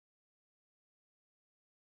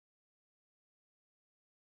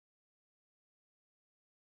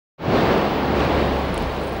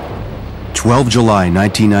12 July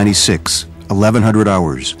 1996, 1100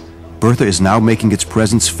 hours. Bertha is now making its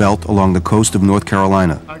presence felt along the coast of North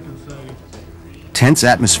Carolina. Tense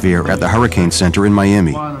atmosphere at the Hurricane Center in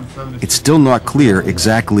Miami. It's still not clear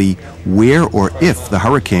exactly where or if the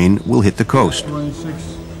hurricane will hit the coast.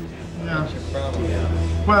 26. Yeah.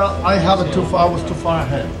 Well, I have it too far. I was too far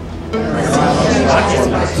ahead.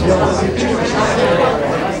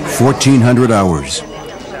 1400 hours.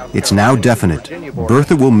 It's now definite.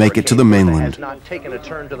 Bertha will make it to the mainland. Has not taken a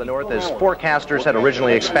turn to the north as forecasters had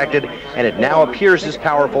originally expected, and it now appears this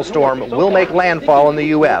powerful storm will make landfall in the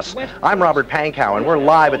U.S. I'm Robert Pankow, and we're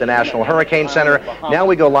live at the National Hurricane Center. Now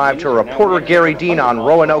we go live to reporter Gary Dean on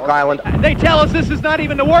Roanoke Island. They tell us this is not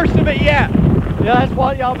even the worst of it yet. Yeah, that's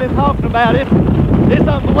what y'all been talking about. It's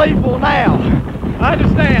unbelievable now. I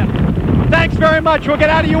understand. Thanks very much. We'll get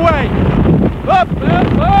out of your way. Up,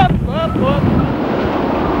 up, up, up, up.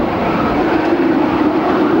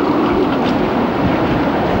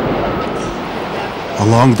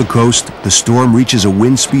 Along the coast, the storm reaches a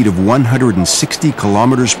wind speed of 160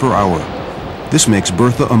 kilometers per hour. This makes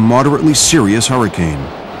Bertha a moderately serious hurricane.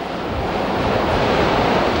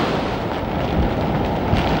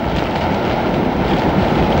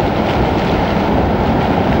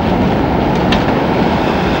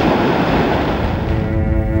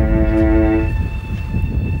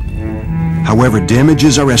 However,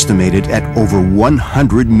 damages are estimated at over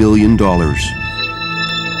 $100 million.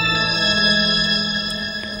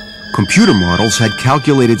 Computer models had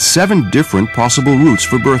calculated 7 different possible routes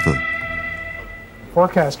for Bertha.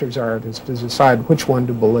 Forecasters are to decide which one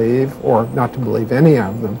to believe or not to believe any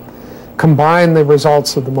of them, combine the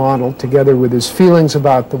results of the model together with his feelings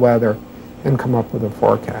about the weather, and come up with a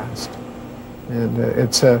forecast. And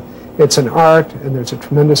it's an art, and there's a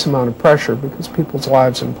tremendous amount of pressure because people's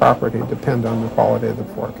lives and property depend on the quality of the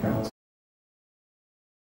forecast.